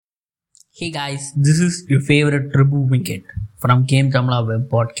Hey guys, this is your favorite Tribu Wicket from Game Tamla Web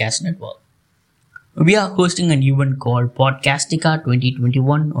Podcast Network. We are hosting an event called Podcastica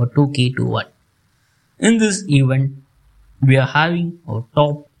 2021 or 2K21. In this event, we are having our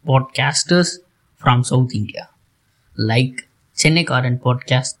top podcasters from South India, like Chennai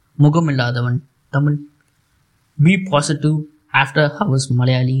Podcast, Mugamilladavan Tamil, Be Positive, After Hours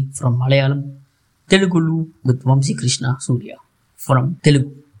Malayali from Malayalam, Telugulu with Vamsi Krishna Surya from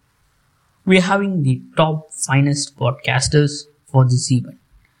Telugu. We are having the top finest podcasters for this event.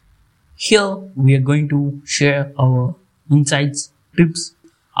 Here we are going to share our insights, tips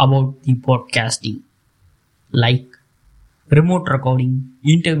about the podcasting, like remote recording,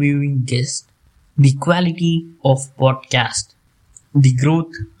 interviewing guests, the quality of podcast, the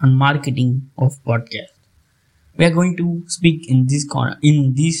growth and marketing of podcast. We are going to speak in these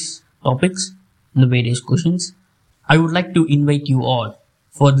topics, in the various questions. I would like to invite you all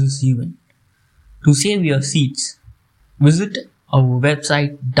for this event. To save your seats, visit our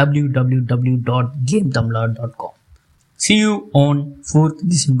website www.gametamla.com. See you on 4th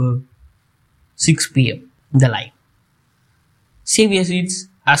December, 6 p.m. the live. Save your seats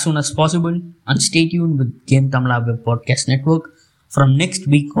as soon as possible and stay tuned with Game Tamla Web Podcast Network. From next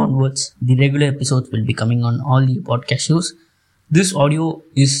week onwards, the regular episodes will be coming on all the podcast shows. This audio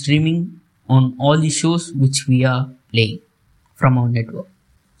is streaming on all the shows which we are playing from our network.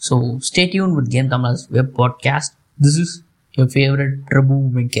 So stay tuned with Game Tamla's web podcast. This is your favorite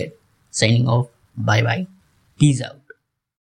Tribu Wicket signing off. Bye bye. Peace out.